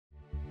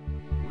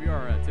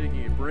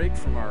taking a break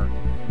from our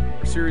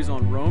series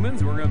on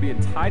Romans. We're going to be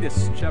in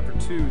Titus chapter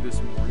 2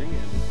 this morning.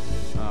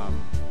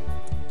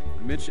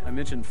 And I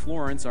mentioned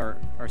Florence, our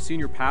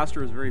senior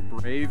pastor, is a very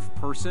brave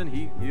person.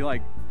 He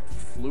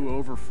flew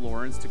over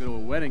Florence to go to a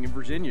wedding in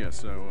Virginia.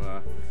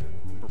 So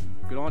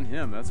good on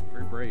him. That's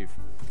very brave.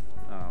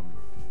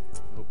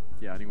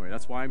 Anyway,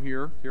 that's why I'm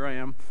here. Here I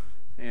am.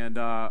 And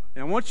I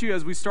want you,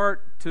 as we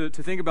start to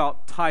think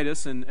about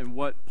Titus and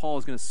what Paul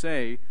is going to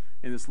say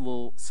in this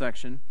little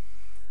section,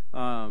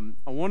 I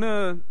want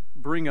to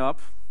bring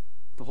up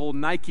the whole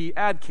Nike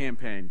ad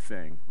campaign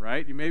thing,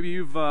 right? Maybe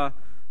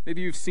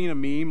you've seen a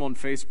meme on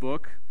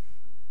Facebook.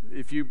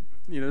 If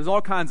there's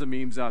all kinds of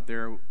memes out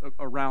there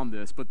around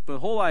this, but the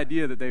whole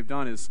idea that they've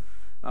done is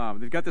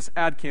they've got this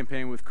ad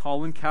campaign with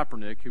Colin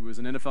Kaepernick, who was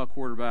an NFL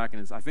quarterback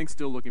and is, I think,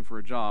 still looking for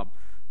a job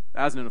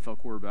as an NFL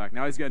quarterback.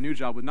 Now he's got a new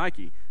job with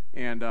Nike,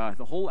 and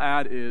the whole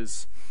ad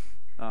is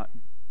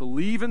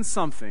believe in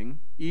something,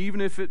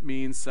 even if it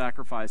means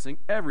sacrificing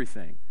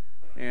everything.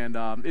 And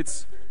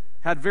it's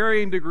had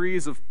varying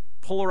degrees of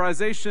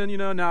polarization.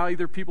 Now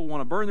either people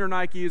want to burn their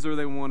Nikes or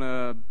they want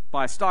to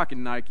buy stock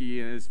in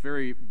Nike, and it's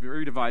very,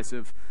 very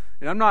divisive.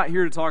 And I'm not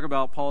here to talk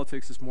about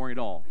politics this morning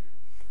at all.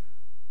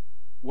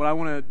 What I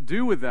want to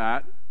do with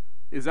that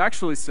is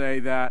actually say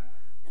that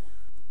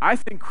I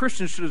think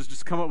Christians should have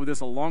just come up with this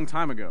a long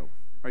time ago.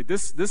 Right?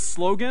 This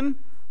slogan,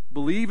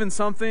 believe in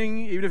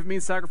something, even if it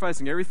means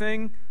sacrificing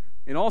everything,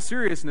 in all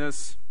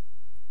seriousness,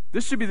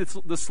 this should be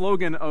the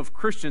slogan of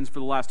Christians for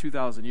the last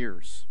 2,000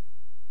 years.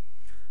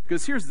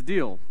 Because here's the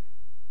deal.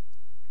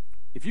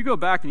 If you go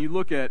back and you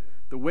look at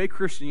the way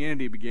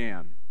Christianity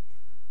began,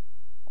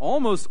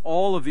 almost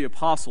all of the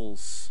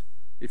apostles,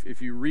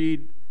 if you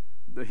read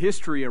the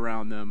history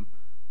around them,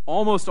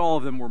 almost all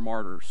of them were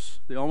martyrs.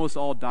 They almost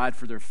all died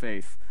for their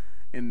faith.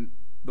 And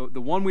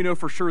the one we know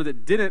for sure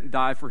that didn't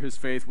die for his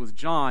faith was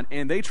John,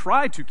 and they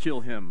tried to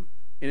kill him,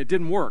 and it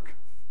didn't work.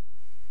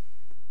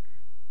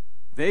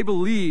 They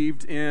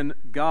believed in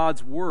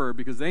God's word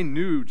because they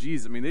knew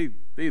Jesus. I mean,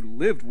 they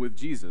lived with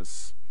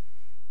Jesus.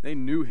 They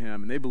knew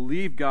him, and they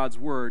believed God's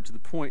word to the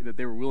point that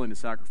they were willing to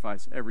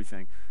sacrifice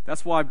everything.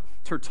 That's why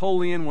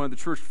Tertullian, one of the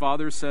church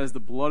fathers, says the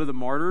blood of the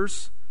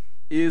martyrs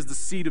is the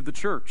seed of the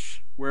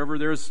church. Wherever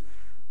there's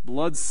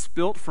blood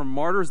spilt from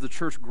martyrs, the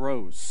church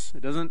grows.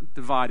 It doesn't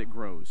divide, it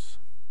grows.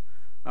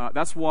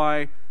 That's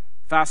why,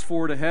 fast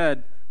forward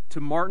ahead to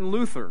Martin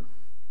Luther,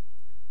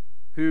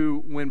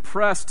 who, when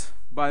pressed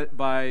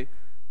by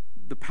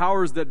the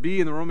powers that be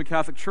in the Roman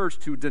Catholic Church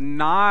to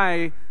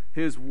deny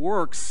his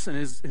works and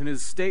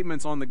his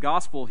statements on the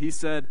gospel, he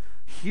said,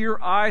 "Here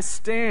I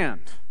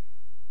stand.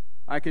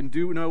 I can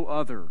do no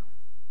other."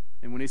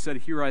 And when he said,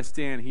 "Here I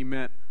stand," he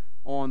meant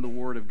on the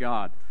word of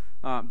God.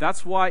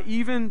 That's why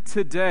even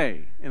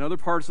today, in other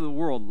parts of the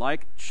world,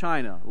 like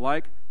China,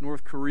 like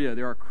North Korea,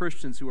 there are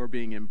Christians who are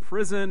being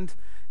imprisoned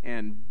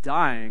and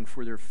dying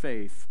for their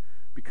faith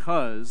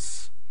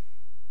because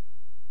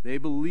they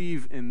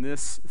believe in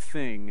this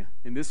thing,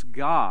 in this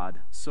God,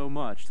 so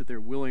much that they're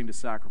willing to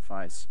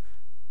sacrifice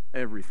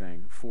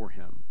everything for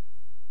him.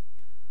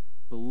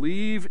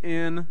 Believe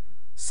in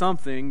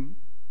something,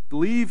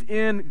 believe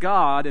in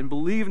God, and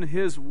believe in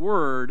his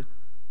word,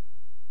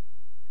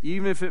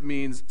 even if it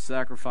means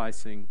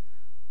sacrificing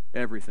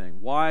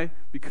everything. Why?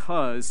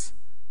 Because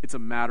it's a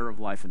matter of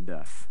life and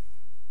death.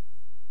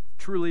 It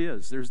truly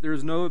is.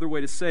 There's no other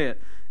way to say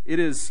it. It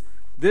is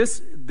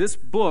this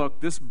book,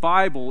 this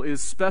Bible,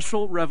 is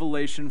special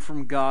revelation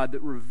from God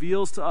that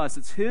reveals to us,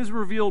 it's his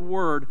revealed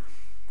word,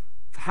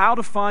 of how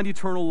to find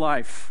eternal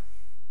life,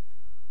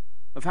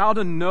 of how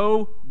to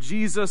know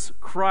Jesus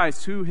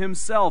Christ, who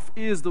himself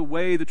is the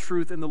way, the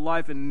truth, and the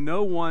life, and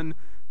no one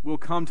will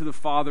come to the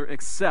Father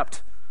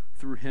except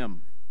through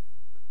him.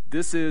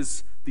 This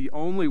is the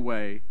only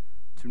way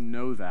to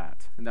know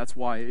that, and that's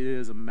why it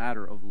is a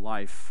matter of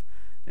life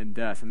and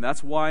death. And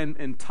that's why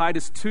in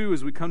Titus 2,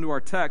 as we come to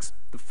our text,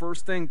 the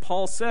first thing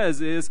Paul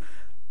says is,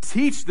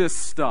 teach this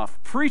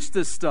stuff, preach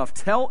this stuff,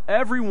 tell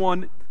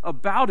everyone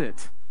about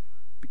it,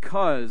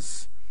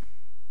 because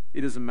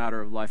it is a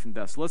matter of life and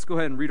death. So let's go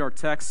ahead and read our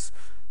text,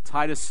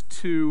 Titus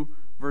 2,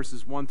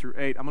 verses 1 through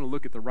 8. I'm going to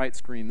look at the right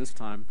screen this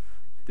time.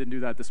 Didn't do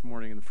that this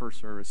morning in the first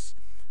service.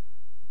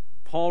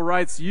 Paul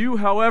writes, "You,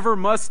 however,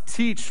 must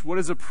teach what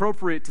is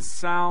appropriate to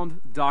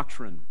sound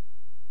doctrine.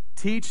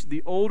 Teach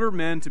the older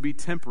men to be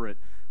temperate,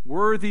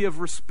 worthy of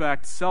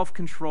respect,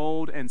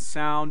 self-controlled, and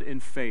sound in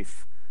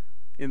faith,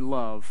 in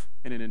love,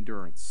 and in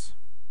endurance.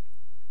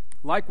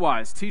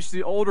 Likewise, teach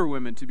the older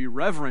women to be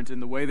reverent in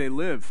the way they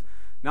live,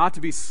 not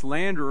to be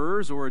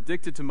slanderers or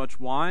addicted to much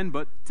wine,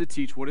 but to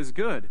teach what is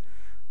good.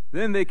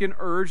 Then they can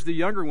urge the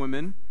younger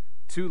women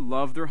to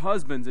love their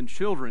husbands and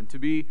children, to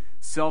be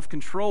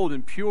self-controlled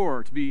and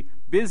pure, to be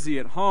busy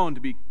at home,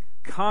 to be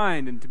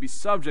kind, and to be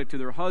subject to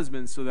their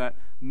husbands, so that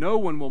no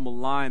one will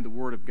malign the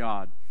word of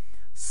God.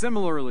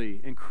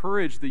 Similarly,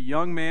 encourage the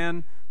young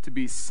man to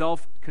be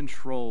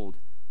self-controlled.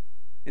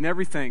 In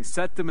everything,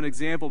 set them an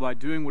example by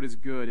doing what is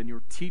good. In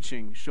your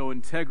teaching, show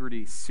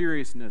integrity,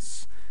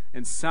 seriousness,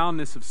 and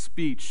soundness of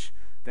speech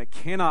that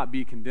cannot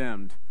be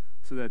condemned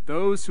so that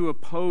those who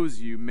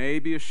oppose you may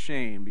be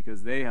ashamed,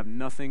 because they have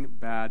nothing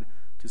bad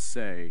to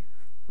say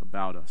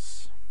about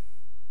us.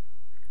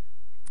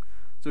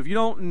 So if you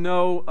don't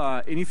know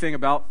anything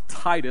about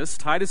Titus,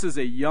 Titus is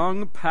a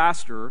young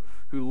pastor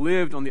who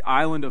lived on the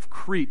island of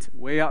Crete,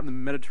 way out in the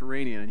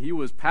Mediterranean. And he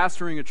was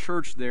pastoring a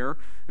church there,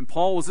 and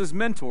Paul was his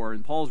mentor,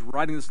 and Paul's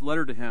writing this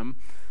letter to him.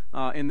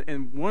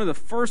 And one of the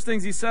first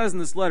things he says in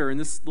this letter, in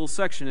this little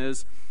section,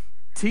 is,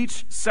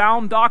 teach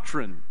sound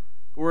doctrine.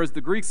 Or as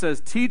the Greek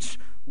says, teach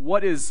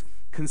what is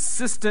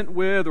consistent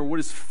with, or what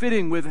is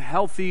fitting with,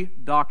 healthy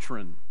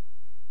doctrine.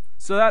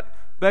 So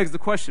that begs the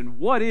question,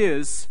 what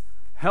is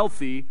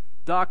healthy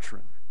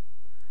doctrine?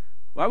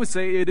 Well, I would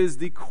say it is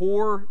the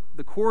core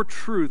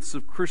truths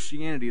of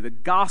Christianity, the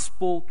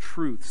gospel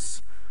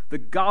truths, the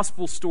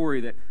gospel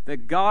story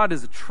that God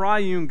is a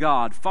triune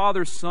God,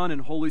 Father, Son,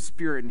 and Holy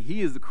Spirit, and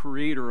He is the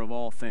creator of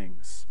all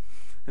things.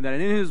 And that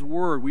in His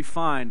Word we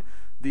find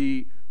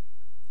the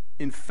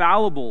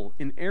infallible,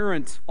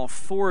 inerrant,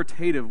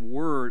 authoritative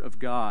Word of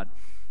God.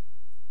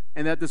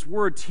 And that this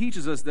Word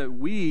teaches us that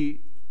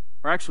we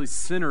are actually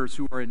sinners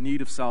who are in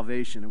need of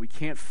salvation, and we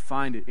can't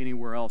find it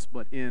anywhere else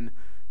but in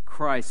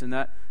Christ. And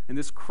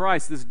this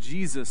Christ, this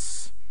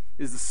Jesus,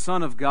 is the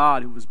Son of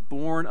God who was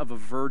born of a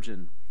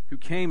virgin, who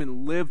came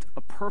and lived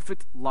a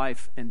perfect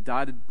life and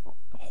died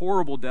a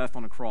horrible death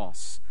on a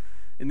cross.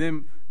 And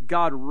then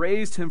God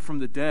raised Him from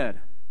the dead.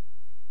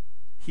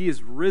 He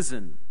is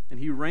risen, and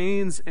He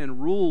reigns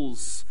and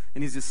rules,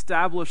 and He's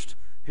established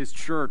His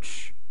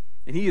church.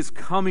 And He is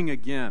coming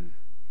again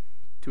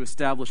to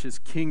establish His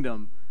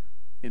kingdom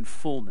in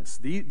fullness.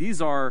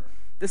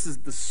 This is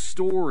the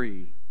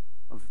story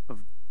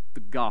of the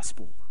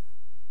gospel.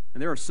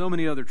 And there are so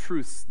many other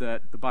truths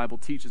that the Bible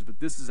teaches, but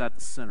this is at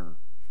the center.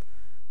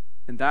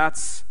 And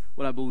that's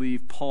what I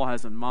believe Paul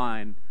has in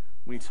mind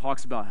when he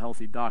talks about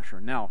healthy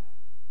doctrine. Now,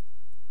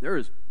 there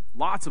is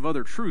lots of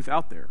other truth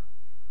out there.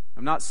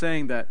 I'm not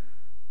saying that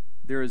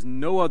there is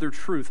no other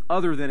truth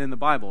other than in the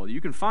Bible. You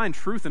can find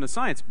truth in a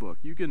science book.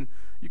 You can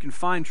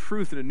find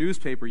truth in a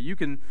newspaper. You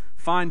can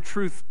find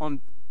truth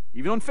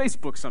even on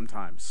Facebook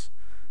sometimes,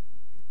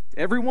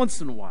 every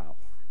once in a while.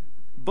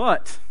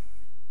 But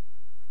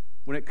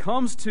when it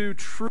comes to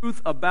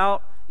truth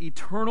about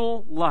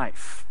eternal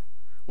life,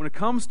 when it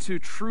comes to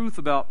truth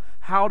about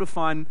how to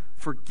find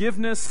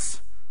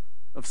forgiveness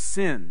of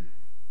sin,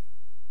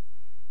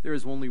 there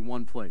is only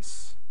one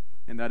place,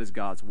 and that is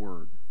God's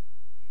Word.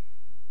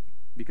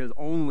 Because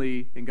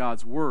only in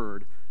God's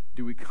Word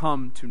do we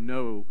come to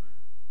know,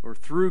 or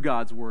through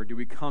God's Word do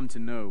we come to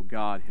know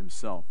God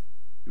Himself.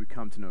 Do we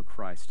come to know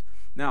Christ.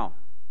 Now,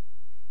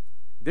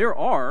 there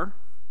are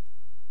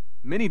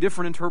many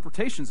different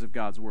interpretations of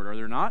God's Word, are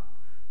there not?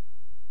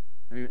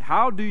 I mean,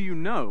 how do you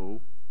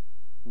know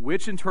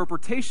which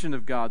interpretation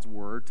of God's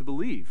Word to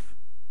believe?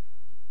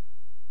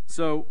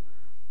 So,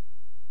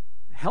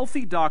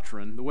 healthy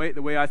doctrine, the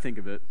way I think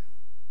of it,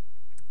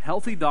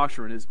 healthy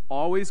doctrine is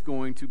always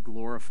going to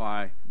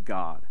glorify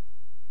God.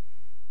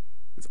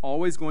 It's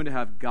always going to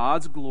have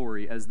God's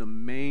glory as the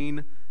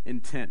main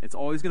intent. It's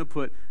always going to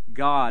put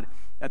God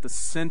at the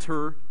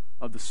center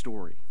of the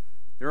story.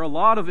 There are a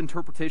lot of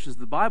interpretations of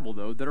the Bible,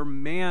 though, that are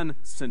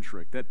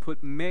man-centric, that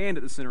put man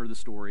at the center of the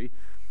story.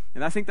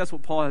 And I think that's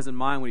what Paul has in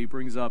mind when he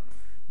brings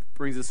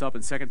this up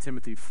in 2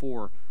 Timothy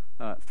 4,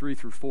 3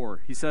 through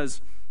 4. He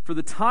says, "For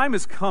the time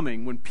is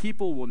coming when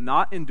people will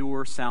not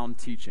endure sound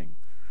teaching,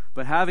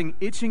 but having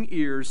itching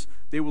ears,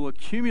 they will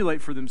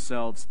accumulate for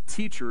themselves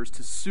teachers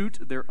to suit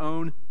their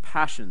own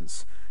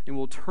passions, and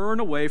will turn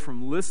away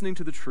from listening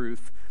to the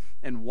truth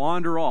and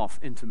wander off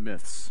into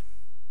myths."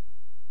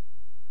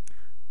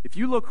 If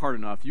you look hard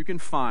enough, you can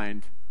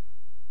find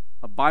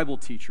a Bible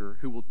teacher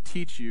who will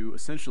teach you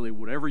essentially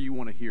whatever you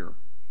want to hear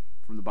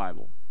from the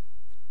Bible.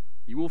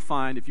 You will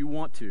find, if you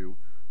want to,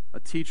 a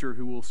teacher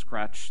who will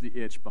scratch the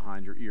itch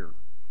behind your ear,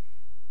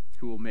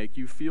 who will make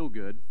you feel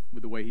good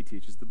with the way he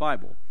teaches the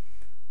Bible.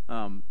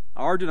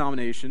 Our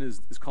denomination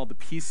is called the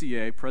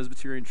PCA,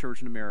 Presbyterian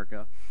Church in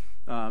America,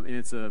 and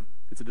it's a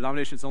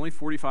denomination that's only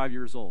 45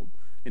 years old.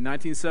 In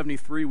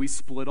 1973, we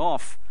split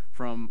off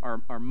from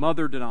our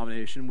mother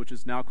denomination, which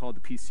is now called the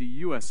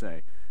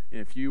PCUSA.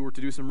 And if you were to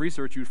do some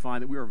research, you would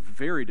find that we are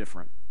very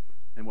different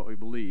in what we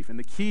believe. And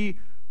the key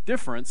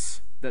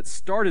difference that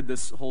started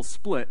this whole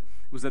split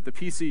was that the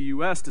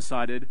PCUS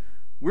decided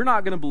we're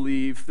not going to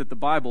believe that the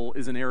Bible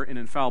is inerrant and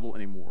infallible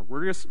anymore.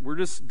 We're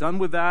just done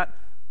with that.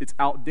 It's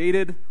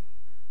outdated.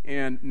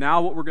 And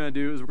now what we're going to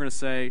do is we're going to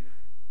say,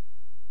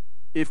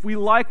 if we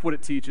like what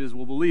it teaches,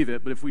 we'll believe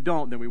it, but if we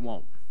don't, then we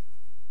won't.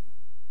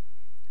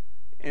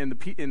 And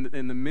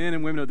the men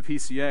and women of the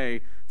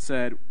PCA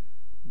said,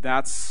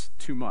 that's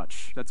too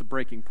much. That's a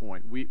breaking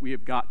point. We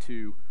have got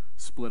to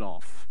split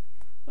off.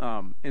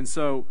 And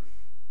so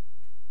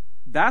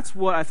that's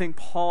what I think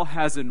Paul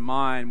has in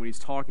mind when he's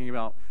talking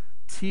about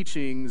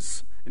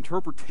teachings,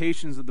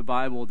 interpretations of the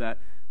Bible that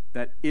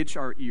itch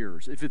our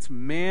ears. If it's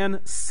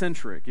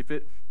man-centric, if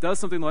it does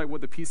something like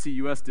what the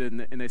PCUS did,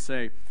 and they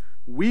say,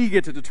 we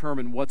get to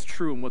determine what's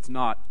true and what's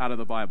not out of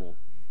the Bible,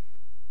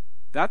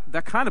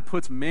 that kind of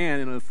puts man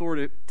in an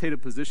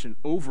authoritative position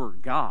over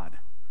God,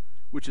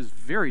 which is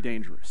very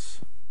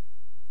dangerous.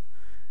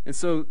 And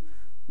so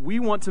we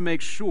want to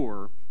make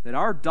sure that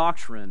our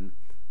doctrine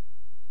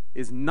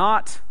is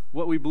not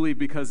what we believe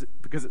because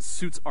it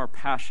suits our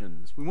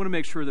passions. We want to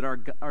make sure that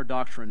our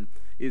doctrine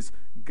is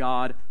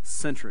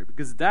God-centric,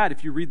 because that,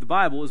 if you read the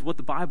Bible, is what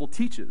the Bible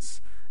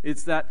teaches.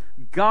 It's that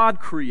God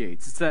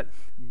creates. It's that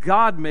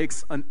God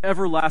makes an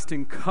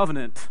everlasting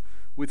covenant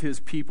with his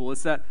people.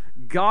 It's that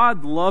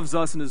God loves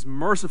us and is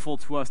merciful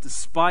to us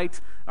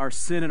despite our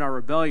sin and our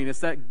rebellion. It's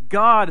that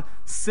God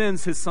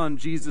sends his son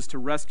Jesus to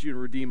rescue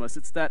and redeem us.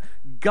 It's that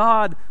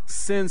God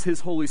sends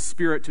his Holy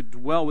Spirit to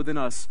dwell within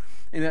us,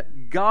 and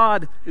that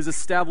God is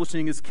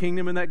establishing his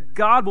kingdom, and that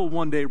God will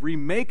one day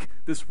remake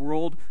this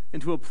world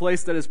into a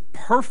place that is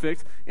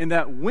perfect, and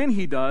that when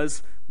he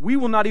does, we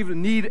will not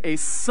even need a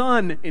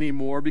sun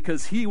anymore,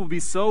 because he will be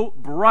so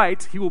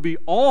bright, he will be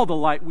all the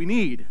light we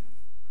need.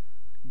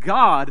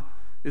 God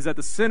is at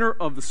the center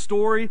of the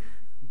story.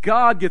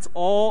 God gets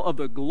all of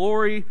the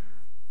glory.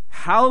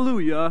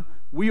 Hallelujah.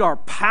 We are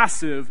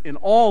passive in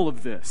all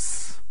of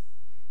this.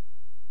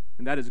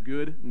 And that is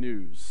good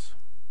news.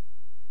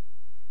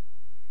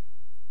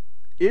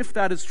 If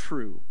that is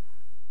true,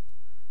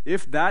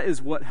 if that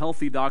is what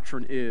healthy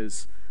doctrine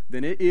is,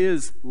 then it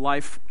is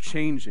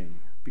life-changing,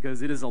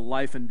 because it is a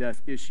life and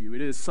death issue.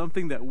 It is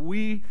something that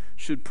we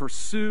should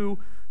pursue,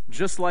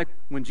 just like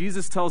when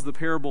Jesus tells the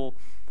parable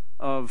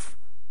of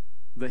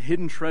the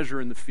hidden treasure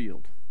in the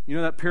field. You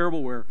know that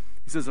parable where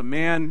he says a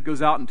man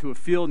goes out into a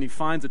field and he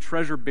finds a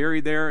treasure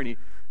buried there, and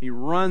he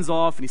runs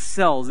off and he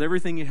sells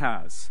everything he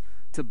has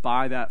to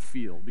buy that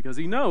field, because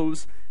he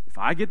knows, if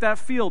I get that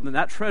field, then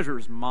that treasure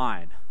is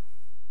mine.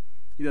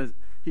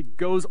 He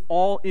goes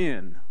all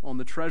in on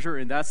the treasure,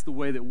 and that's the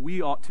way that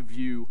we ought to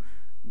view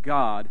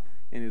God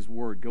and his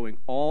word, going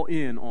all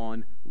in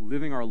on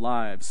living our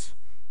lives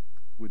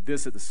with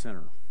this at the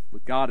center,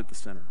 with God at the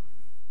center.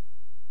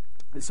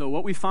 And so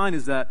what we find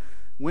is that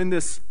when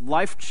this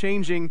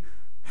life-changing,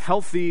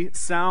 healthy,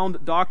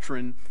 sound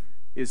doctrine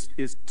is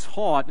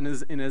taught and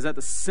is at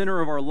the center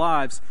of our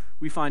lives,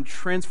 we find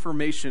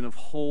transformation of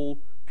whole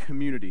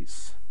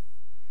communities.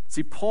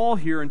 See, Paul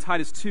here in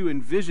Titus 2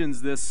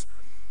 envisions this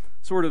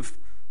sort of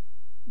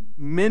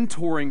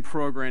mentoring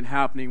program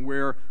happening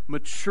where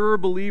mature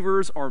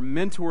believers are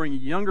mentoring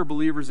younger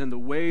believers in the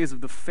ways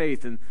of the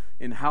faith and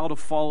in how to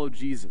follow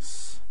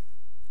Jesus.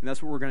 And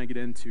that's what we're going to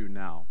get into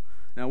now.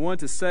 And I wanted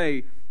to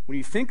say, when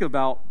you think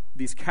about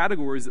these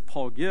categories that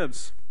Paul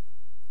gives,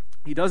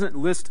 he doesn't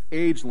list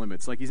age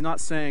limits. Like, he's not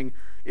saying,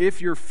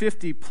 if you're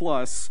 50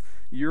 plus,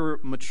 you're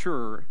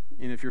mature,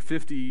 and if you're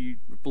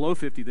below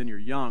 50, then you're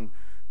young.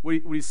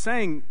 What he's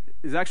saying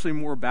is actually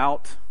more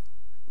about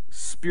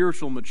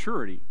spiritual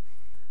maturity.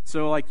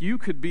 So, like, you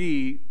could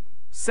be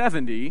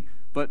 70,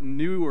 but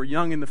new or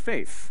young in the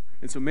faith.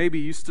 And so maybe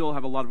you still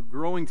have a lot of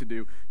growing to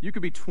do. You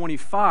could be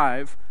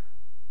 25,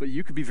 but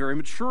you could be very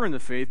mature in the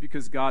faith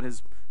because God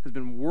has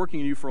been working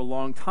in you for a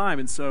long time.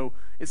 And so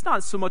it's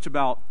not so much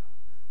about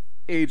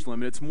age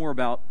limit. It's more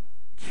about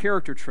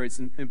character traits,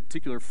 in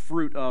particular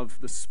fruit of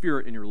the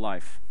Spirit in your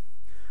life.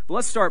 But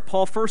let's start.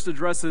 Paul first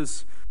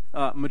addresses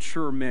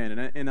mature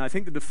men. And I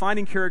think the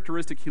defining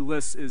characteristic he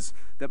lists is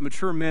that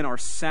mature men are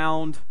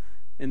sound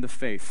in the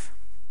faith.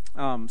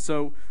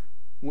 So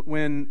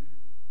when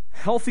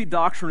healthy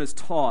doctrine is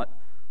taught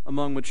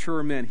among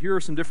mature men, here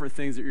are some different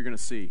things that you're going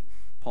to see,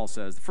 Paul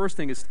says. The first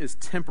thing is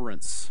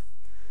temperance.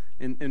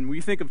 And when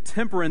you think of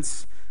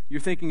temperance,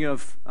 you're thinking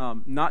of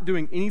not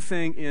doing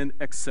anything in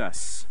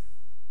excess.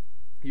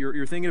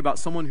 You're thinking about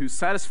someone whose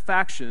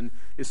satisfaction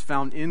is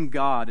found in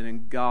God and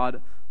in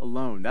God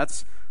alone.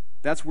 That's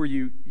where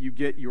you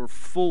get your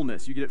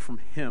fullness. You get it from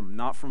him,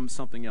 not from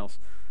something else.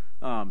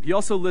 He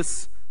also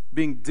lists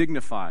being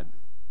dignified.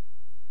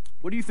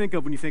 What do you think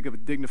of when you think of a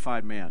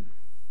dignified man?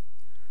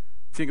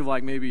 Think of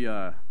like maybe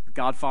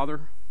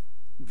Godfather,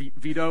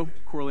 Vito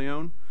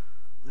Corleone.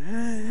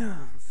 Yeah,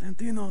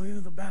 Santino, he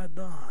was a bad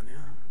Don,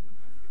 yeah.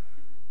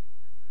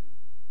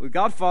 Well,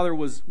 Godfather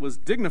was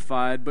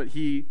dignified, but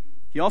he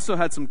also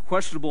had some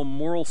questionable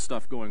moral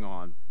stuff going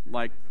on,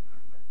 like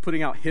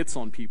putting out hits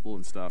on people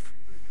and stuff.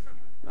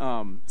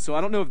 So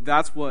I don't know if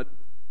that's what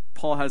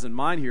Paul has in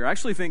mind here. I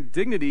actually think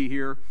dignity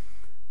here,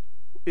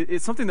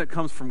 it's something that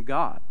comes from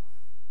God,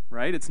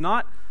 right? It's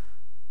not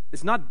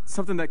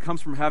something that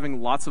comes from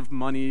having lots of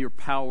money or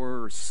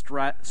power or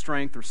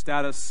strength or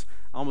status.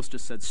 I almost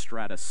just said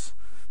stratus.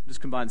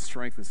 Just combined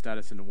strength and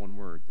status into one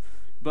word.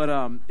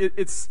 But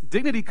it's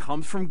dignity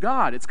comes from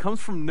God. It comes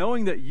from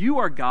knowing that you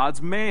are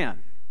God's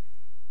man,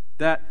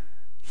 that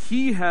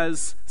he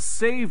has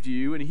saved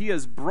you and he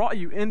has brought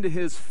you into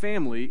his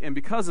family, and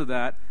because of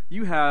that,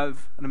 you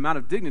have an amount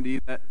of dignity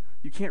that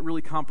you can't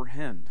really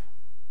comprehend.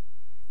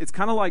 It's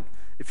kind of like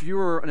if you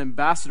were an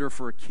ambassador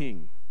for a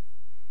king.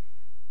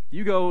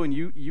 You go and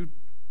you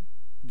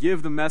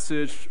give the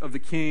message of the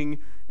king,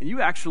 and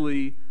you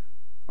actually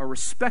are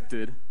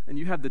respected, and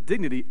you have the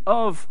dignity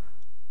of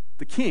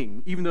the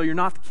king, even though you're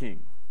not the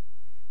king.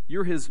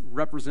 You're his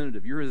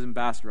representative. You're his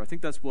ambassador. I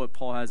think that's what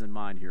Paul has in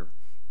mind here.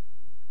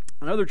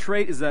 Another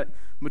trait is that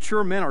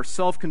mature men are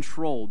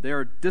self-controlled. They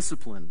are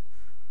disciplined.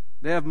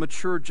 They have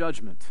mature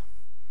judgment.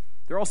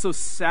 They're also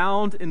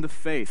sound in the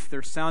faith.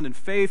 They're sound in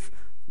faith,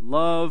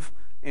 love,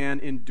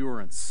 and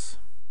endurance.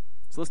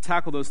 So let's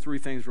tackle those three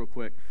things real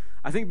quick.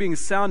 I think being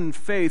sound in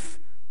faith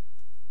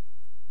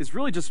is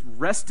really just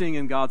resting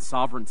in God's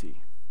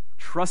sovereignty,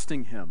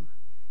 trusting Him.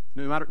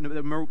 No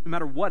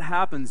matter what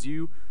happens,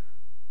 you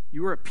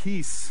are at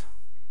peace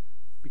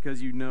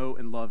because you know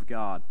and love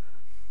God.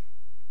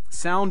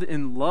 Sound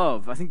in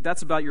love. I think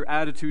that's about your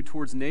attitude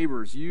towards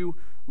neighbors. You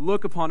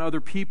look upon other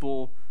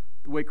people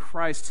the way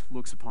Christ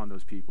looks upon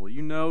those people.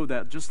 You know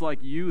that just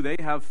like you, they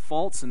have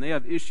faults and they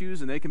have issues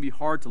and they can be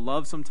hard to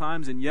love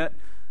sometimes, and yet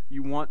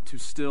you want to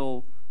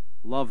still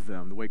love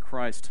them the way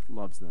Christ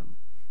loves them.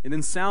 And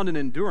then sound in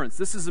endurance.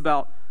 This is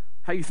about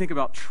how you think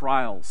about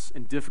trials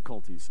and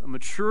difficulties. A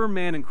mature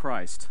man in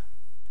Christ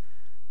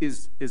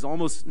is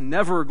almost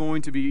never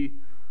going to be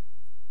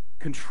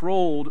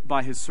controlled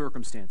by his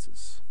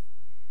circumstances.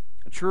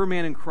 A mature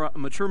man in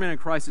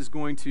Christ is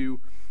going to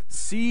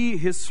see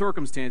his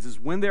circumstances,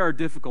 when they are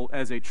difficult,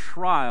 as a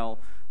trial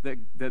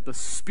that the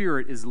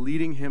Spirit is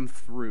leading him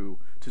through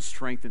to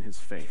strengthen his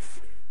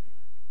faith.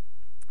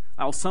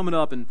 I'll sum it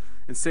up and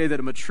say that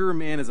a mature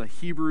man is a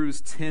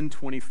Hebrews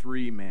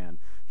 10:23 man.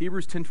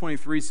 Hebrews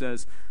 10:23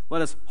 says,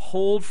 "Let us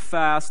hold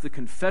fast the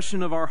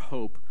confession of our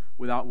hope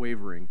without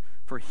wavering,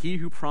 for he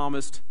who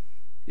promised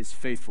is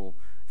faithful."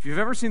 If you've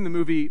ever seen the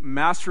movie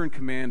Master and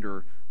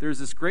Commander, there's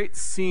this great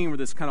scene where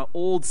this kind of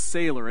old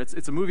sailor,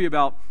 it's a movie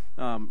about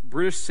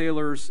British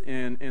sailors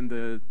in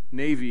the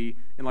Navy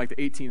in like the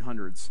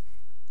 1800s.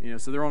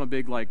 So they're on a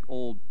big like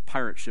old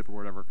pirate ship or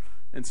whatever.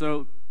 And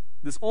so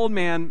this old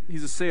man,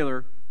 he's a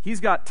sailor, he's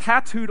got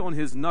tattooed on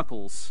his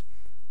knuckles,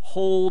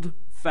 "Hold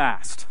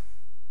fast."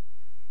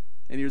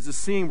 And there's this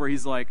scene where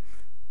he's like,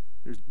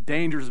 there's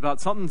dangers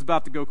something's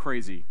about to go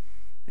crazy.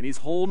 And he's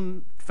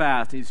holding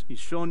fast, he's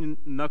showing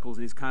knuckles,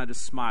 and he's kind of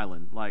just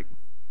smiling, like,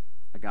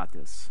 I got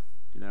this,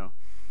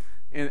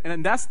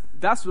 And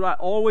that's what I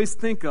always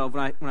think of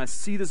when I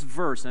see this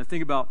verse, and I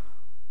think about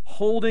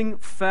holding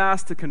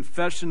fast the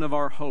confession of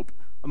our hope.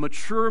 A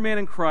mature man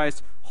in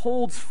Christ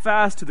holds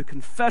fast to the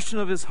confession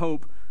of his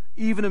hope,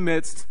 even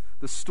amidst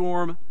the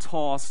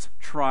storm-tossed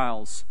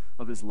trials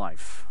of his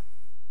life.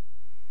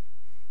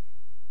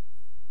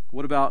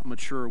 What about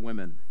mature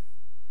women?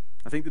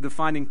 I think the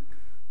defining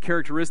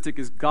characteristic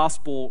is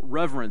gospel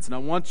reverence, and I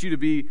want you to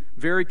be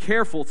very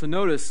careful to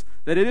notice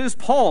that it is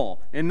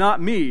Paul and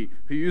not me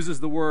who uses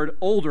the word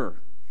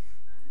older.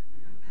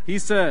 He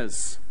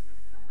says,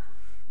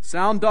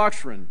 sound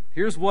doctrine.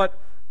 Here's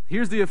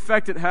the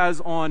effect it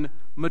has on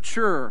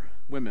mature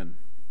women.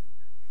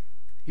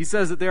 He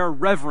says that they are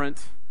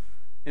reverent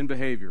in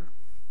behavior.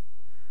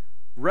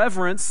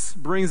 Reverence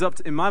brings up,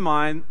 in my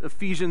mind,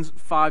 Ephesians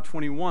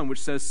 5:21, which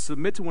says,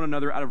 "Submit to one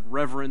another out of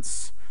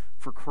reverence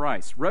for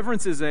Christ."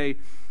 Reverence is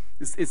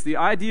it's the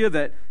idea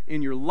that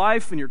in your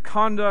life, in your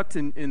conduct,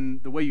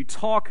 in the way you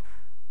talk,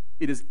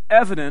 it is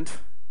evident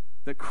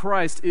that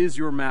Christ is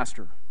your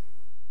master.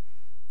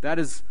 That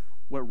is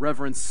what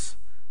reverence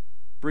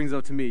brings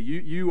up to me.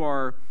 You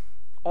are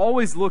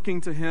always looking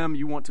to Him.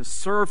 You want to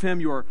serve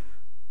Him.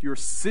 You're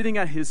sitting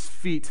at His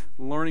feet,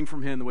 learning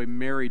from Him the way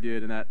Mary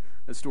did in that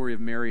story of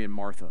Mary and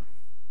Martha.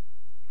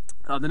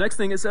 The next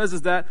thing it says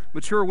is that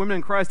mature women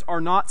in Christ are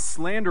not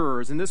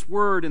slanderers. And this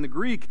word in the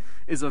Greek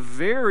is a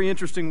very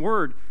interesting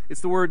word.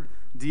 It's the word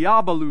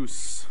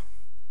diabolus,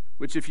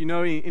 which if you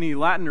know any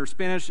Latin or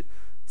Spanish,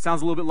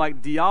 sounds a little bit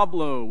like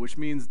diablo, which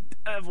means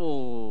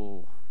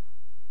devil.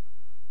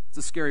 It's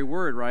a scary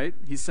word, right?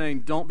 He's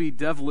saying don't be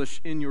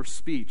devilish in your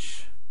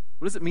speech.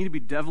 What does it mean to be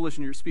devilish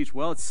in your speech?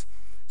 Well, it's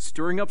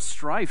stirring up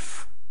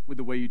strife with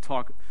the way you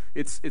talk.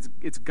 It's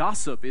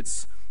gossip.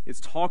 It's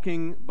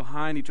talking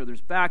behind each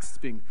other's backs. It's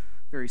being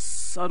very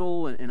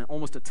subtle and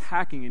almost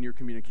attacking in your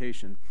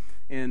communication.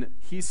 And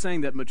he's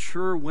saying that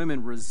mature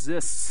women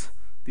resist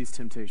these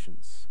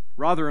temptations.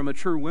 Rather, a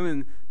mature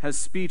woman has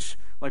speech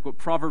like what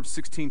Proverbs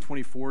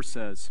 16:24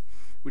 says,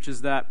 which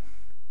is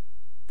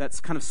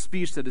that's kind of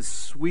speech that is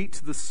sweet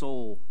to the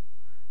soul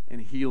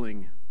and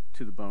healing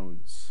to the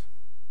bones.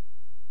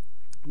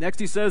 Next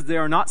he says they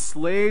are not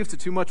slaves to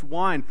too much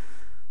wine.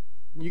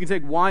 You can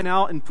take wine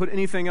out and put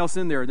anything else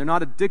in there. They're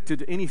not addicted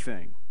to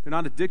anything. They're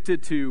not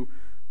addicted to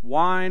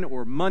wine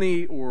or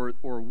money or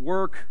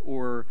work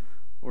or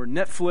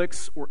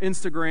Netflix or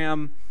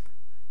Instagram.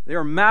 They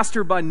are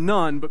mastered by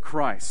none but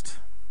Christ.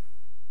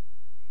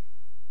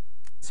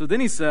 So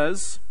then he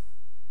says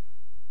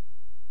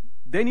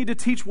they need to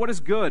teach what is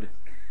good.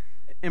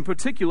 In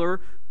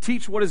particular,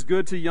 teach what is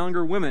good to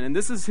younger women. And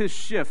this is his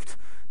shift.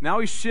 Now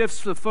he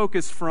shifts the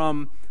focus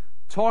from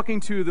talking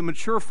to the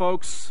mature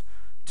folks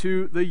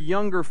to the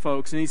younger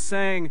folks. And he's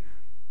saying,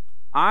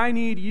 I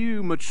need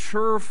you,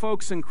 mature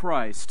folks in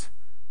Christ,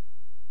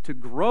 to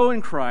grow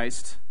in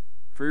Christ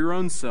for your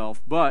own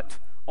self, but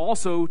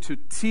also to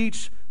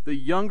teach the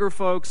younger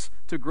folks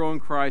to grow in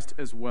Christ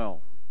as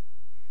well.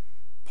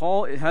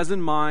 Paul has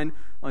in mind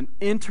an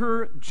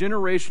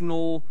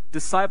intergenerational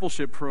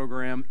discipleship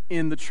program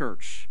in the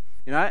church.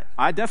 And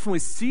I definitely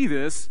see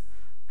this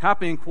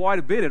happening quite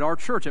a bit at our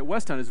church at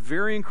Westtown. It's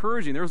very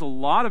encouraging. There's a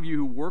lot of you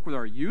who work with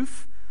our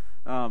youth,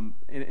 and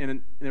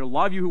there are a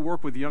lot of you who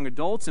work with young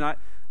adults, and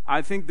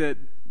I think that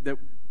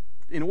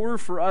in order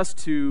for us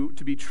to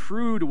be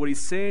true to what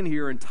he's saying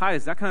here in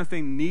Titus, that kind of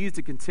thing needs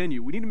to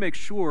continue. We need to make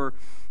sure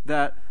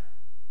that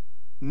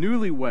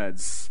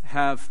newlyweds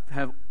have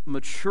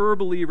mature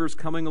believers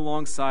coming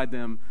alongside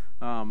them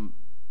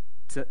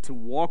to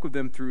walk with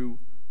them through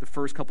the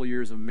first couple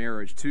years of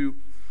marriage, to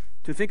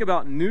think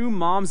about new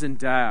moms and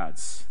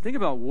dads. Think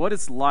about what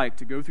it's like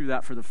to go through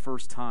that for the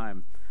first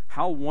time.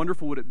 How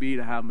wonderful would it be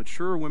to have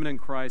mature women in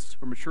Christ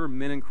or mature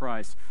men in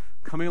Christ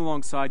coming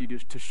alongside you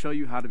to show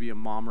you how to be a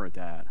mom or a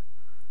dad.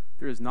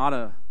 There is not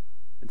an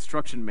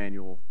instruction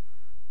manual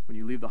when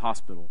you leave the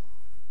hospital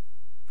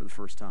for the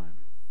first time.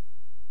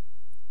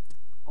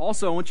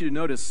 Also, I want you to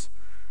notice,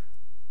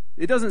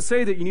 it doesn't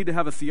say that you need to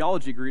have a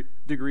theology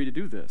degree to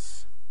do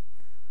this.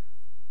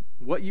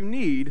 What you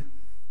need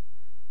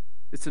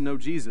is to know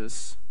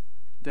Jesus,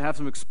 to have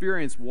some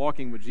experience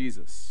walking with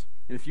Jesus.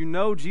 And if you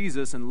know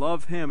Jesus and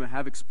love him and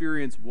have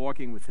experience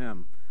walking with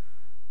him,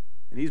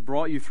 and he's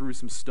brought you through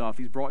some stuff,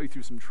 he's brought you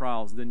through some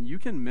trials, then you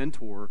can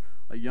mentor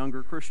a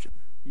younger Christian.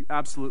 You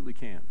absolutely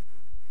can.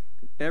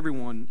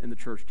 Everyone in the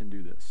church can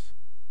do this.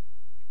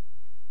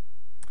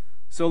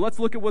 So let's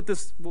look at what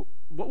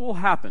will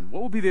happen.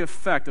 What will be the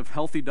effect of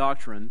healthy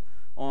doctrine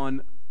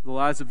on the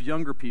lives of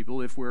younger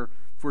people if we're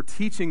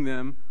teaching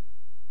them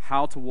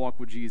how to walk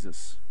with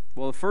Jesus?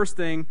 Well, the first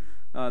thing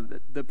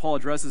that Paul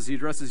addresses, he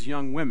addresses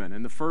young women.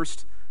 And the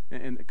first,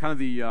 and kind of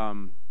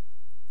the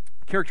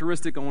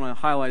characteristic I want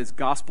to highlight is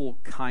gospel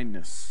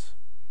kindness.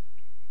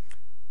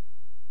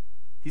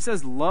 He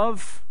says,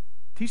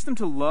 teach them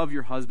to love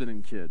your husband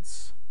and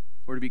kids,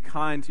 or to be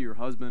kind to your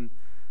husband,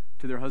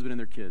 to their husband and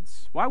their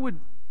kids. Why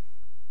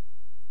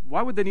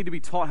would they need to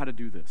be taught how to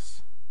do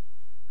this?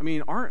 I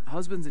mean, aren't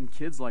husbands and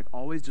kids like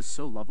always just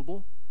so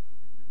lovable?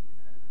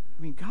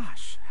 I mean,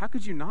 gosh, how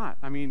could you not?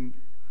 I mean,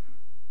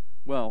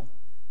 well,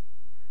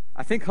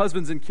 I think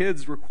husbands and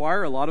kids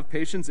require a lot of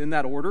patience in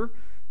that order,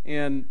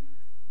 and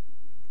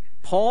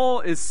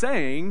Paul is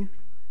saying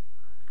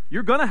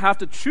you're going to have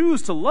to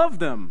choose to love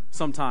them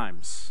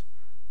sometimes.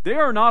 They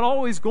are not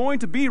always going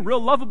to be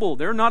real lovable.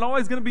 They're not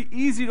always going to be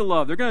easy to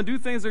love. They're going to do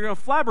things that are going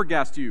to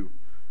flabbergast you.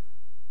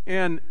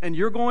 And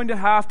you're going to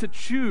have to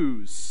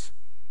choose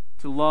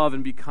to love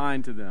and be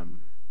kind to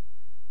them.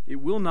 It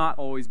will not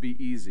always be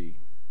easy.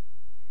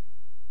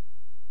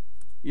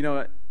 You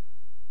know,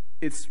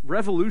 it's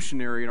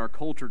revolutionary in our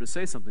culture to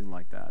say something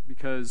like that,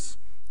 because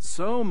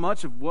so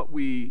much of what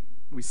we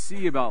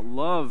see about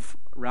love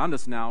around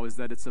us now is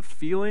that it's a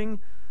feeling,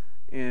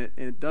 and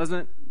it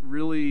doesn't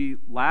really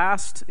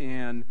last,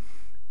 and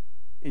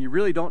you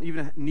really don't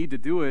even need to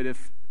do it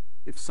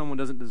if someone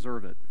doesn't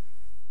deserve it.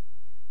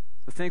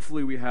 But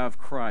thankfully we have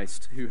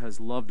Christ, who has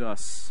loved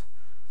us,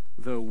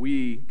 though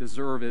we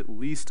deserve it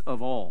least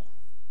of all.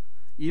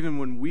 Even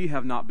when we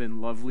have not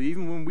been lovely,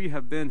 even when we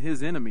have been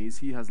his enemies,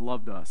 he has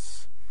loved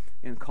us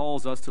and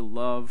calls us to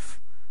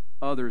love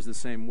others the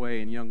same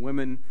way. And young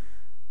women,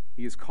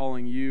 he is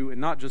calling you,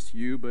 and not just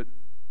you, but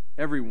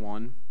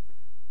everyone,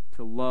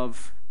 to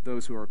love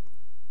those who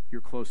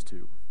you're close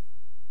to.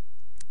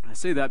 I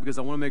say that because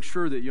I want to make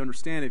sure that you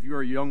understand, if you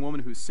are a young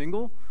woman who's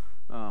single,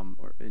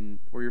 or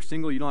you're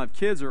single, you don't have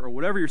kids, or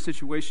whatever your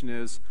situation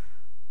is,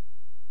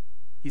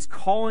 he's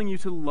calling you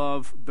to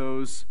love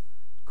those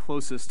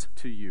closest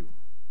to you,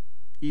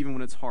 even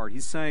when it's hard.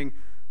 He's saying,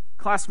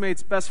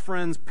 classmates, best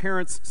friends,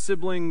 parents,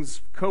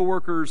 siblings,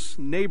 co-workers,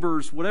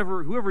 neighbors,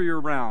 whoever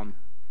you're around,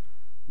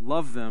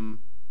 love them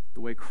the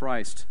way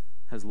Christ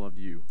has loved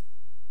you.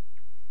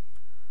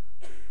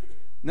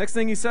 Next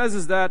thing he says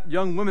is that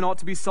young women ought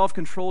to be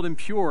self-controlled and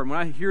pure. And when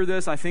I hear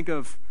this, I think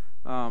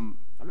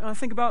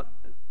about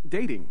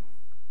dating.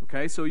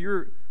 Okay, so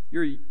you're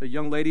a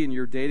young lady and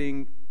you're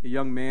dating a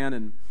young man,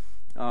 and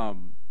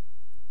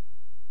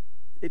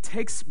it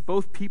takes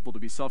both people to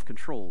be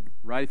self-controlled,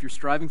 right? If you're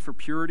striving for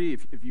purity,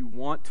 if you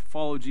want to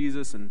follow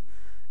Jesus and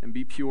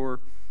be pure,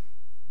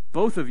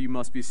 both of you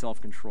must be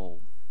self-controlled.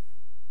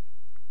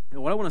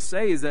 And what I want to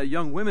say is that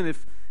young women,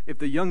 if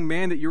the young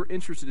man that you're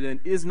interested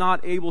in is not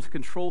able to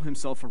control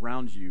himself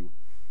around you,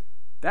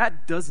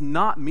 that does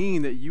not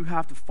mean that you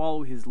have to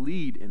follow his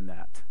lead in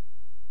that.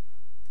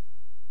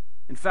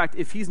 In fact,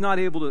 if he's not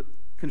able to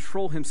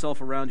control himself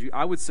around you,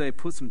 I would say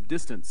put some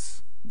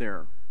distance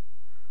there,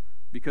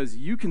 because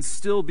you can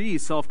still be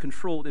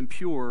self-controlled and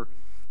pure,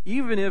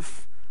 even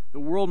if the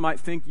world might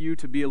think you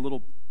to be a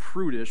little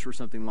prudish or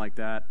something like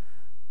that.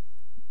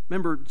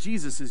 Remember,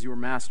 Jesus is your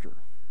master.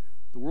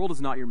 The world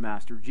is not your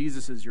master.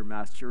 Jesus is your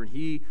master, and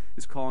he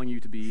is calling you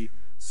to be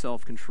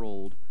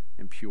self-controlled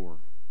and pure.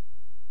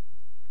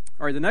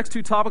 All right, the next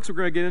two topics we're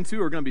going to get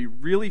into are going to be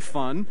really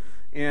fun,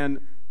 and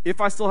if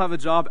I still have a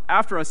job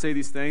after I say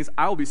these things,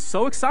 I will be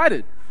so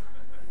excited.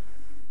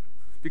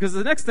 Because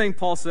the next thing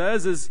Paul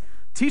says is,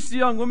 teach the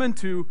young women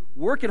to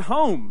work at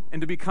home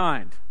and to be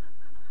kind.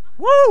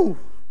 Woo!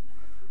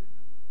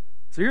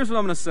 So here's what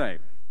I'm going to say.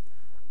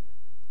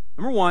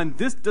 Number one,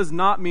 this does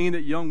not mean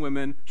that young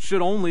women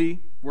should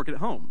only work at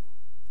home.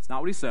 It's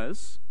not what he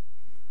says.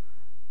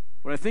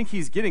 What I think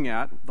he's getting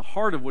at, the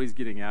heart of what he's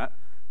getting at,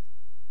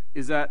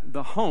 is that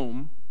the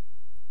home,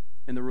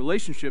 and the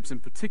relationships in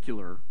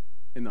particular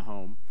in the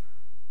home,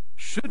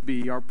 should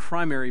be our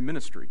primary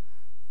ministry.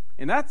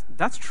 And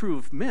that's true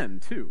of men,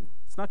 too.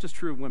 It's not just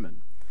true of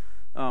women.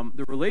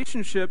 The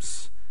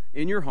relationships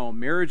in your home,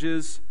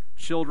 marriages,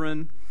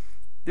 children,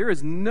 there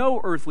is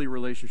no earthly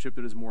relationship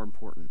that is more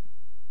important.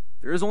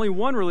 There is only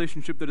one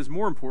relationship that is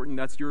more important,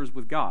 that's yours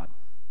with God.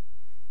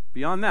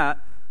 Beyond that,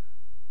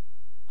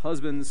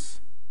 husbands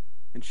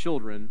and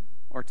children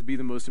are to be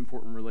the most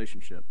important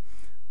relationship.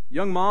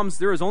 Young moms,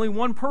 there is only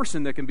one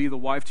person that can be the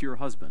wife to your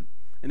husband.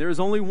 And there is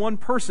only one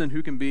person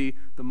who can be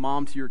the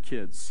mom to your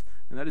kids,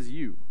 and that is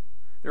you.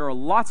 There are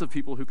lots of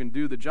people who can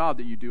do the job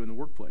that you do in the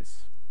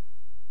workplace.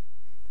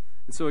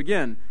 And so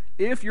again,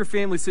 if your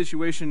family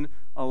situation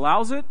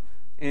allows it,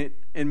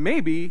 and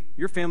maybe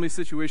your family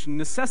situation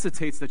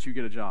necessitates that you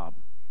get a job,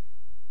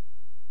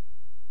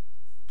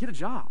 get a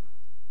job.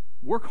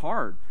 Work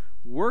hard.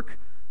 Work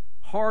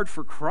hard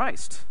for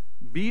Christ.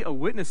 Be a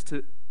witness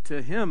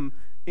to Him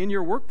in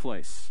your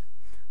workplace,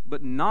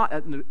 but not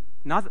at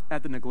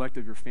the neglect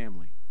of your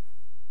family.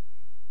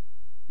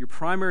 Your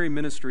primary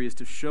ministry is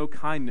to show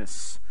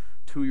kindness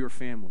to your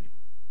family.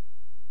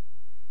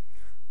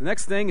 The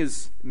next thing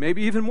is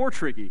maybe even more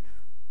tricky.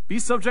 Be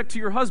subject to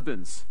your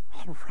husbands.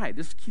 All right,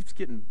 this keeps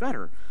getting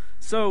better.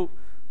 So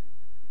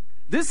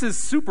this is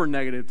super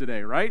negative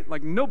today, right?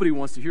 Like nobody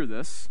wants to hear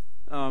this.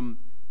 And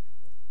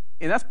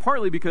that's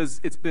partly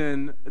because it's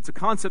a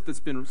concept that's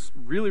been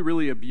really,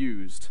 really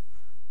abused,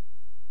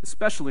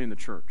 especially in the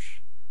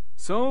church.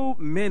 So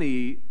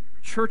many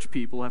church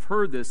people have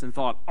heard this and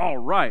thought, all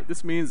right,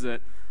 this means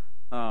that,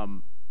 at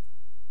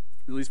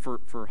least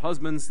for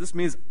husbands, this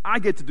means I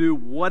get to do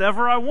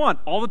whatever I want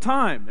all the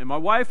time, and my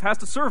wife has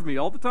to serve me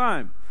all the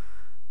time.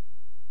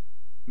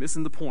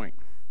 Missing the point,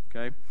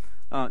 okay?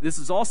 This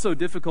is also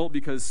difficult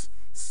because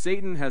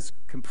Satan has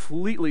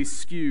completely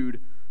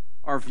skewed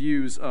our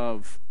views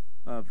of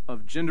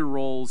gender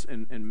roles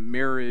and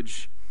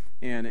marriage,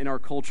 and in our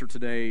culture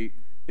today,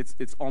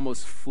 it's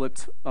almost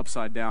flipped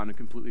upside down and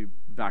completely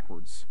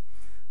backwards.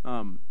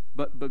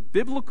 But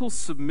biblical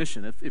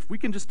submission, if we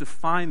can just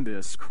define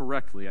this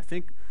correctly, I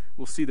think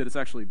we'll see that it's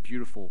actually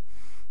beautiful.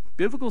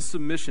 Biblical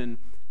submission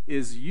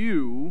is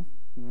you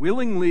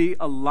willingly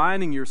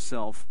aligning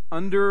yourself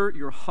under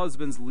your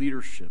husband's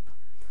leadership.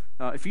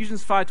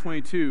 Ephesians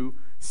 5:22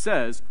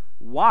 says,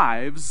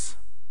 "Wives,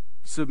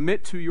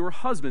 submit to your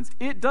husbands."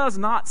 It does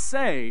not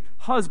say,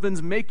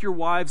 "Husbands, make your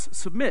wives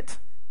submit."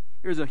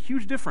 There's a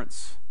huge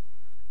difference.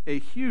 A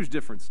huge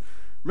difference.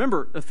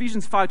 Remember,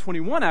 Ephesians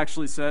 5:21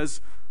 actually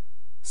says,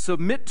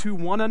 "Submit to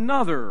one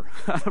another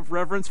out of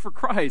reverence for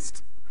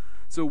Christ."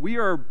 So we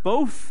are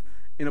both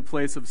in a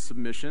place of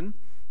submission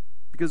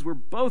because we're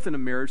both in a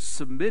marriage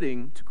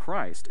submitting to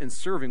Christ and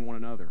serving one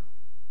another.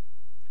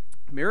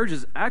 Marriage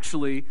is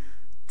actually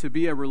to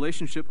be a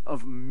relationship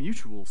of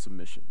mutual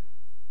submission.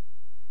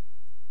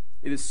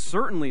 It is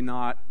certainly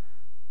not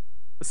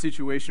a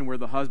situation where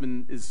the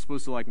husband is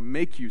supposed to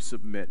make you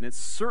submit, and it's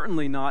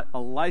certainly not a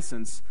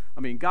license.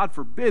 I mean, God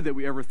forbid that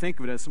we ever think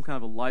of it as some kind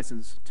of a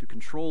license to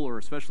control or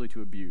especially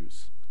to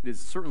abuse. It is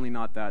certainly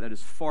not that. That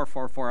is far,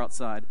 far, far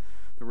outside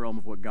the realm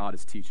of what God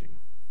is teaching.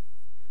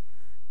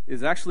 It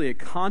is actually a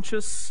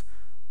conscious,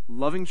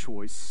 loving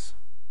choice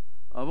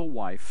of a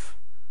wife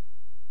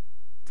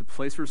to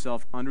place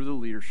herself under the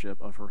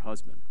leadership of her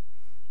husband.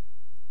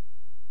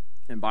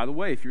 And by the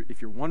way,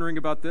 if you're wondering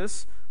about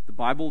this, the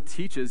Bible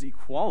teaches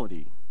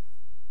equality.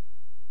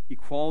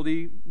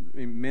 Equality,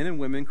 men and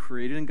women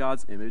created in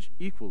God's image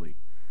equally.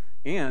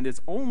 And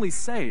it's only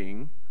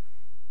saying,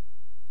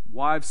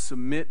 wives,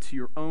 submit to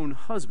your own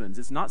husbands.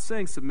 It's not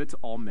saying submit to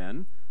all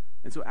men.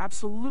 And so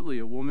absolutely,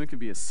 a woman could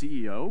be a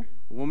CEO,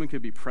 a woman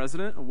could be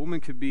president, a woman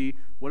could be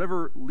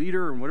whatever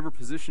leader and whatever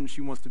position she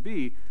wants to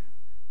be,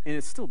 and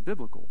it's still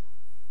biblical.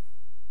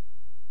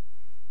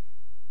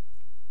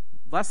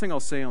 Last thing I'll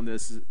say on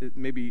this, it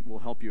maybe will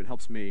help you, it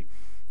helps me.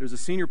 There's a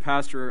senior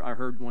pastor I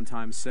heard one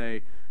time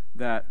say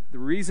that the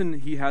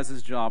reason he has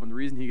his job and the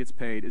reason he gets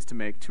paid is to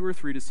make 2 or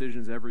 3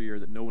 decisions every year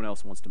that no one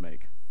else wants to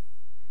make.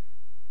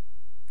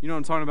 You know what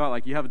I'm talking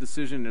about? You have a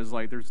decision and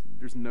it's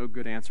there's no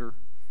good answer.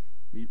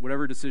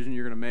 Whatever decision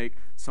you're going to make,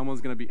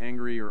 someone's going to be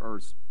angry or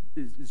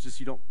it's just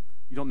you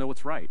don't know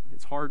what's right.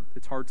 It's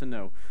hard to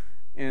know.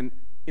 And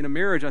in a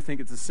marriage, I think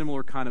it's a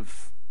similar kind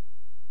of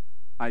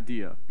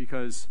idea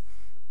because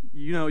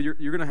you're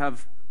going to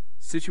have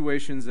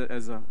situations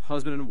as a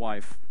husband and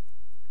wife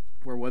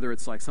where whether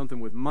it's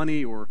something with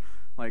money or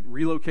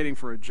relocating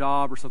for a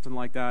job or something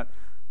like that,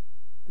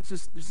 this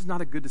is not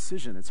a good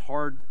decision. It's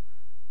hard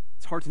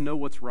to know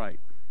what's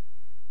right.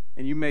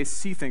 And you may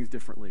see things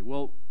differently.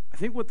 Well, I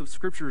think what the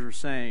scriptures are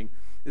saying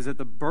is that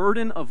the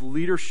burden of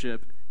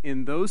leadership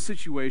in those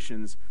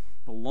situations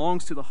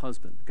belongs to the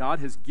husband. God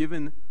has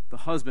given the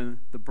husband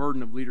the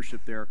burden of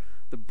leadership there,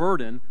 the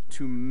burden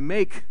to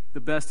make the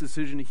best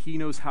decision he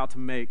knows how to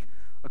make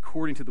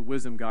according to the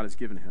wisdom God has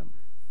given him.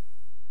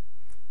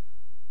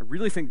 I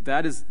really think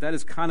that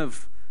is kind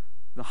of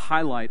the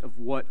highlight of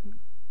what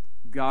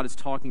God is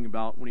talking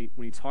about when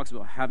he talks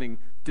about having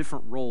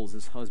different roles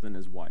as husband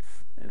and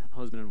wife.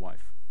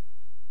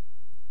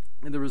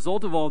 And the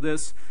result of all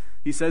this,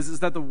 he says, is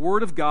that the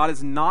word of God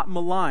is not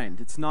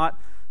maligned. It's not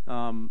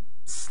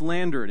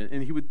slandered.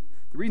 And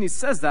the reason he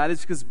says that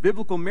is because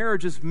biblical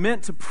marriage is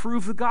meant to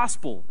prove the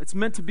gospel. It's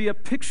meant to be a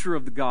picture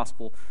of the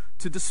gospel,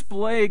 to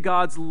display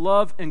God's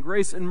love and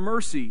grace and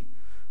mercy.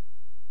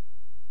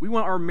 We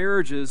want our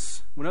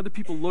marriages, when other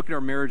people look at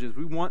our marriages,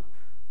 we want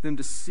them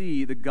to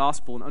see the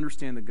gospel and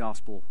understand the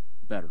gospel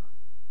better.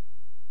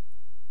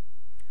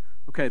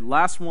 Okay,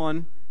 last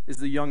one is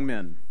the young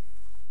men.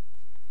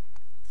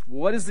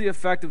 What is the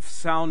effect of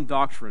sound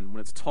doctrine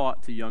when it's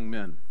taught to young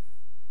men?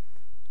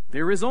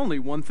 There is only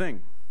one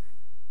thing: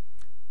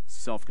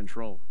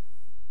 self-control.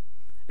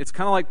 It's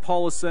kind of like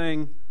Paul is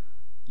saying,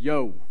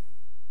 yo,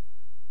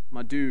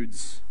 my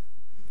dudes,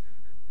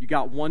 you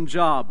got one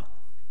job.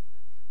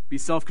 Be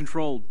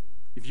self-controlled.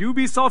 If you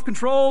be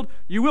self-controlled,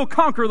 you will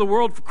conquer the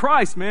world for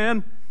Christ,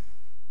 man.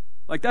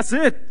 Like, that's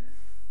it.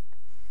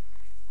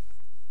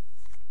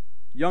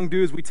 Young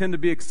dudes, we tend to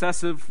be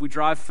excessive. We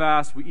drive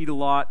fast. We eat a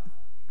lot.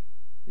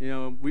 You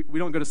know, we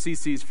don't go to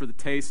CC's for the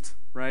taste,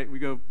 right? We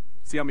go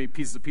see how many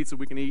pieces of pizza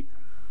we can eat.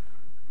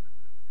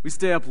 We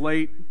stay up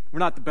late. We're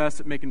not the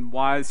best at making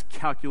wise,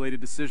 calculated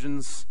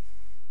decisions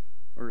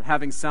or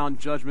having sound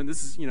judgment.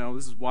 This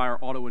is why our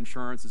auto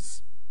insurance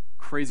is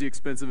crazy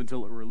expensive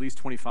until we're at least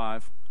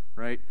 25,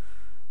 right?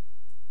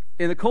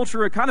 And the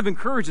culture, it kind of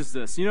encourages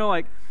this. You know,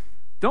 like,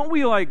 don't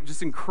we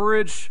just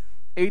encourage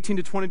 18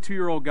 to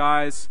 22-year-old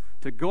guys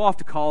to go off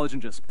to college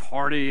and just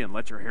party and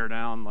let your hair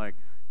down? Like,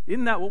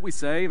 isn't that what we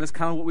say? And that's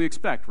kind of what we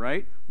expect,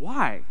 right?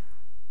 Why?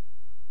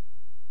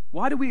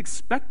 Why do we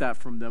expect that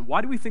from them?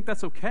 Why do we think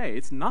that's okay?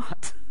 It's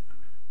not.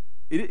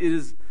 It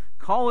is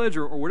college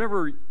or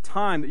whatever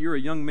time that you're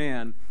a young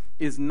man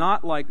is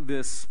not like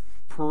this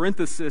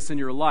parenthesis in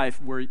your life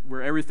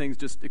where everything's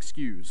just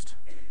excused.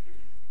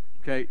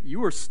 Okay,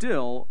 you are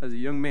still, as a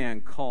young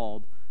man,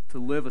 called to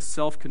live a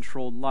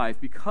self-controlled life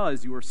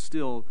because you are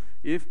still,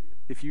 if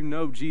you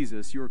know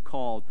Jesus, you are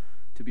called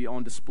to be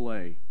on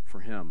display for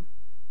him.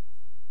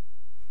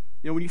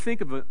 You know, when you think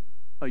of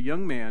a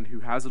young man who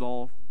has it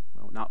all,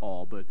 well, not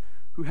all, but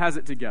who has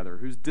it together,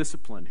 who's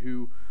disciplined,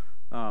 who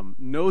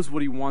knows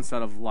what he wants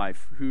out of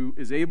life, who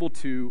is able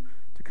to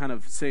kind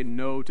of say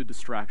no to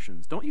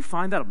distractions. Don't you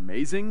find that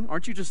amazing?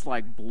 Aren't you just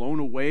blown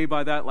away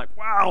by that? Like,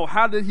 wow,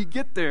 how did he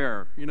get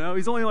there? You know,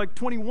 he's only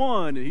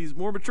 21 and he's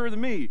more mature than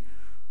me.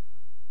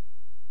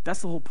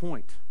 That's the whole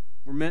point.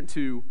 We're meant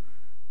to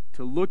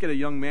look at a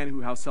young man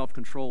who has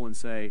self-control and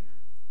say,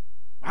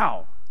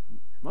 wow, it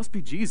must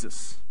be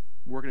Jesus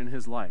working in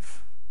his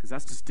life, because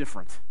that's just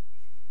different.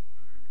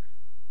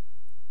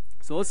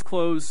 So let's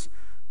close.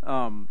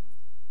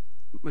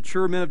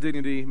 Mature men of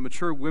dignity,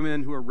 mature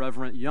women who are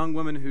reverent, young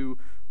women who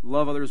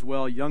love others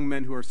well, young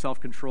men who are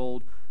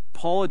self-controlled.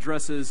 Paul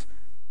addresses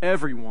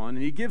everyone,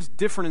 and he gives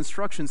different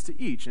instructions to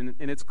each. And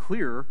it's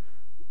clear,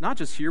 not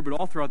just here, but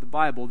all throughout the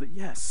Bible, that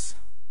yes,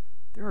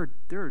 there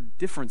are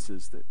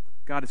differences that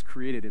God has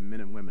created in men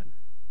and women.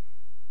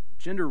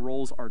 Gender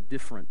roles are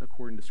different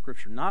according to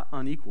Scripture. Not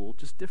unequal,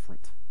 just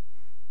different.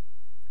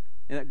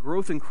 And that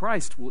growth in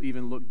Christ will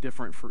even look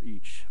different for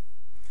each.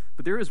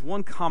 But there is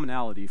one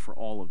commonality for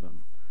all of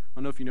them. I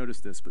don't know if you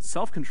noticed this, but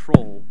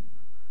self-control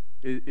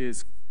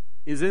is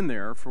in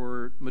there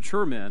for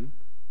mature men,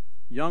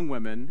 young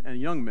women,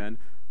 and young men.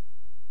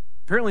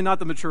 Apparently not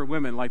the mature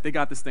women, they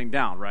got this thing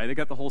down, right? They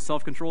got the whole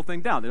self-control thing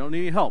down. They don't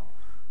need any help.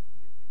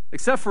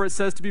 Except for it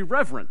says to be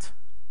reverent.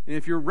 And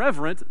if you're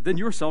reverent, then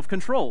you're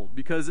self-controlled,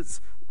 because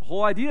the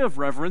whole idea of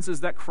reverence is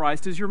that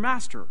Christ is your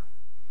master.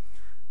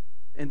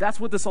 And that's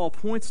what this all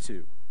points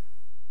to.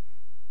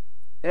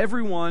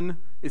 Everyone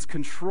is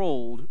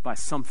controlled by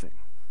something.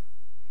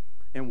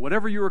 And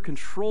whatever you are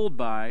controlled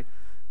by,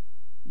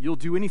 you'll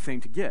do anything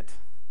to get.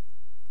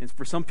 And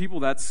for some people,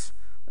 that's,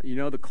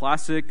 the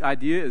classic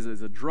idea is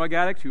a drug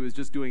addict who is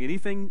just doing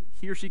anything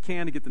he or she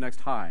can to get the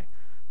next high,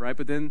 right?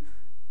 But then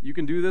you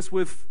can do this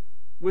with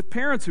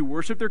parents who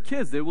worship their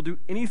kids. They will do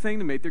anything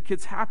to make their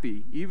kids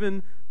happy,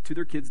 even to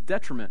their kids'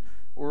 detriment.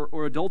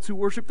 Or adults who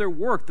worship their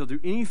work. They'll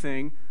do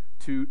anything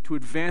to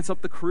advance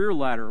up the career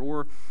ladder.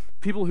 Or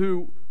people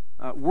who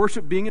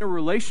worship being in a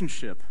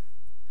relationship,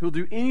 who'll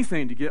do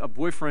anything to get a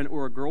boyfriend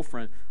or a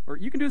girlfriend. Or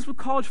you can do this with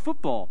college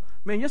football.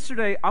 Man,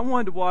 yesterday I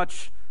wanted to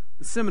watch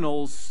the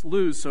Seminoles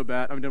lose so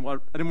bad. I didn't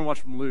want to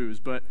watch them lose,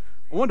 but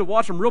I wanted to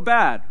watch them real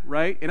bad,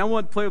 right? And I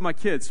wanted to play with my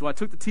kids, so I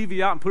took the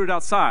TV out and put it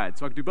outside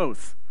so I could do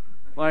both.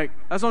 That's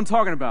what I'm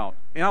talking about.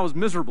 And I was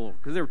miserable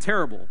because they were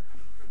terrible.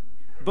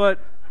 But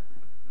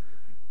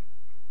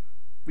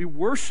we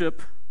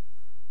worship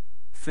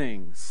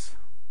things.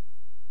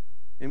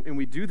 And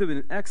we do them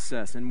in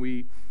excess, and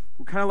we're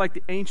kind of like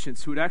the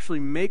ancients who would actually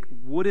make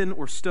wooden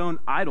or stone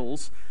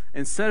idols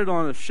and set it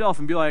on a shelf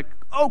and be like,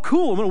 oh,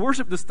 cool, I'm going to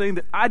worship this thing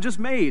that I just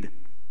made.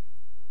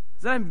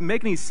 Does that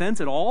make any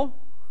sense at all?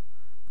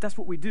 That's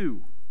what we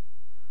do.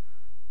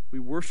 We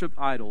worship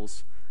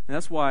idols, and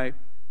that's why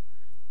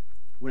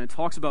when it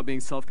talks about being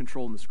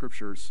self-controlled in the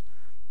Scriptures,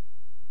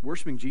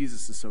 worshiping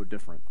Jesus is so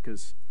different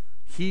because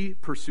he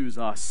pursues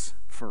us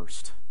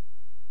first.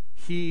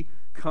 He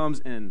comes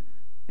and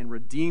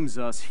redeems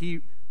us.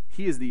 He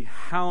is the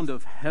hound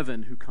of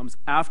heaven who comes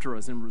after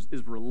us and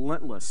is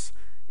relentless,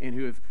 and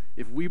who,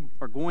 if we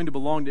are going to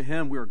belong to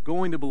him, we are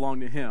going to belong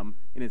to him,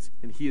 and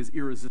he is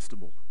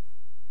irresistible.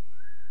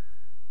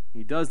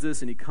 He does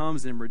this, and he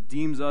comes and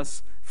redeems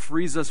us,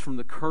 frees us from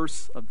the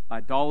curse of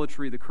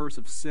idolatry, the curse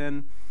of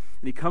sin.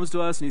 And he comes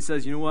to us and he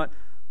says, you know what?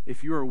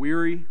 If you are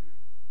weary,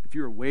 if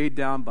you are weighed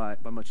down by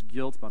much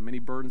guilt, by many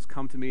burdens,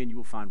 come to me and you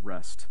will find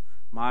rest.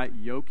 My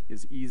yoke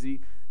is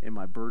easy and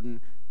my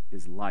burden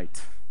is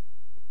light.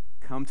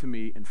 Come to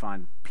me and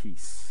find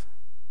peace.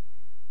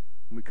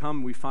 When we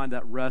come, we find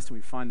that rest and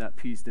we find that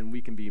peace, then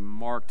we can be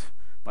marked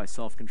by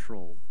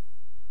self-control.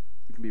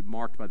 We can be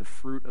marked by the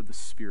fruit of the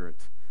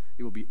Spirit.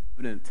 It will be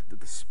evident that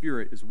the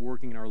Spirit is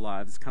working in our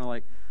lives. It's kind of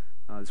like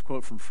this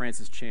quote from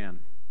Francis Chan.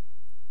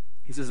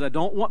 He says, I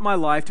don't want my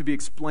life to be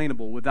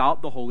explainable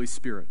without the Holy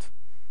Spirit.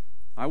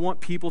 I want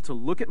people to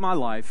look at my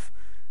life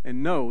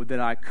and know that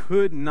I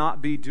could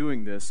not be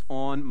doing this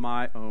on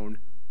my own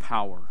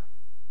power.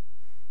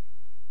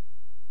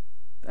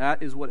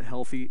 That is what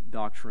healthy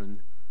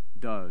doctrine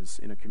does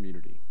in a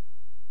community.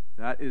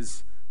 That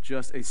is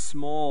just a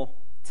small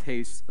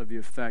taste of the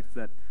effect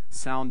that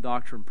sound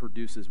doctrine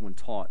produces when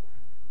taught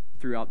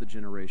throughout the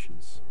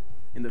generations.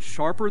 And the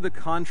sharper the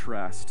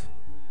contrast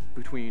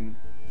between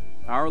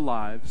our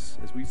lives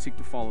as we seek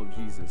to follow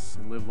Jesus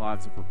and live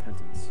lives of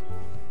repentance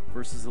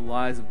versus the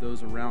lives of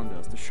those around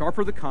us, the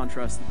sharper the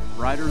contrast, the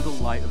brighter the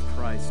light of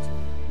Christ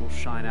will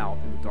shine out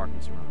in the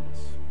darkness around us.